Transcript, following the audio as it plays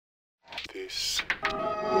We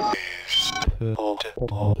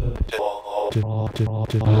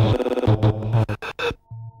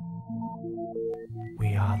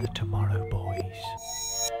are the Tomorrow Boys.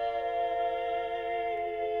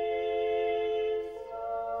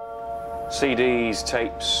 CDs,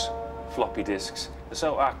 tapes, floppy disks, they're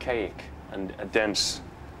so archaic and dense.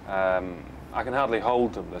 I can hardly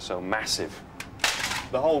hold them, they're so massive.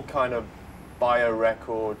 The whole kind of buy a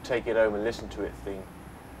record, take it home and listen to it thing,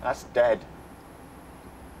 that's dead.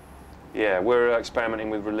 Yeah, we're experimenting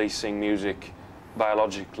with releasing music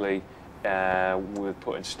biologically. We're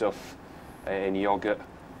putting stuff in yogurt.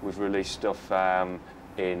 We've released stuff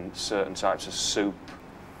in certain types of soup,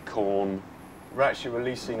 corn. We're actually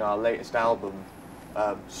releasing our latest album,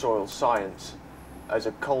 Soil Science, as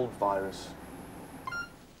a cold virus.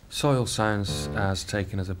 Soil Science has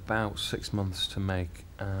taken us about 6 months to make,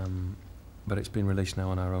 but it's been released now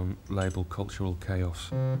on our own label, Cultural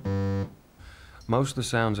Chaos. Most of the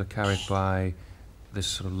sounds are carried by this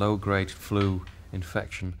sort of low-grade flu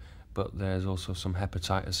infection, but there's also some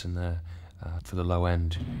hepatitis in there for the low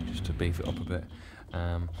end, just to beef it up a bit.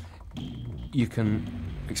 You can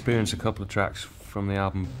experience a couple of tracks from the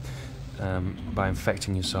album by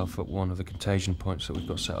infecting yourself at one of the contagion points that we've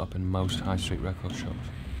got set up in most high street record shops.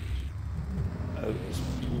 It's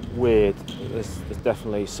weird. There's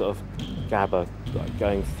definitely sort of GABA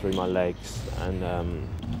going through my legs and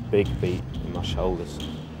big beat in my shoulders.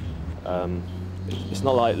 It's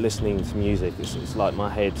not like listening to music, it's like my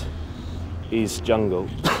head is jungle.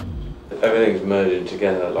 Everything's merging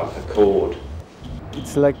together like a chord.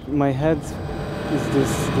 It's like my head is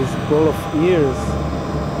this ball of ears.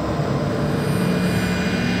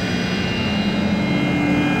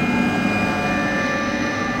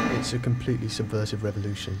 It's a completely subversive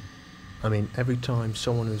revolution. I mean, every time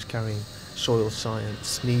someone who's carrying Soil Science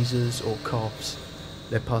sneezes or coughs,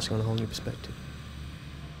 they're passing on a whole new perspective.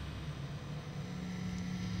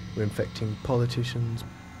 We're infecting politicians,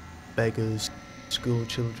 beggars, school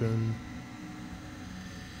children.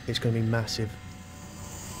 It's going to be massive,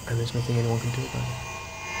 and there's nothing anyone can do about it.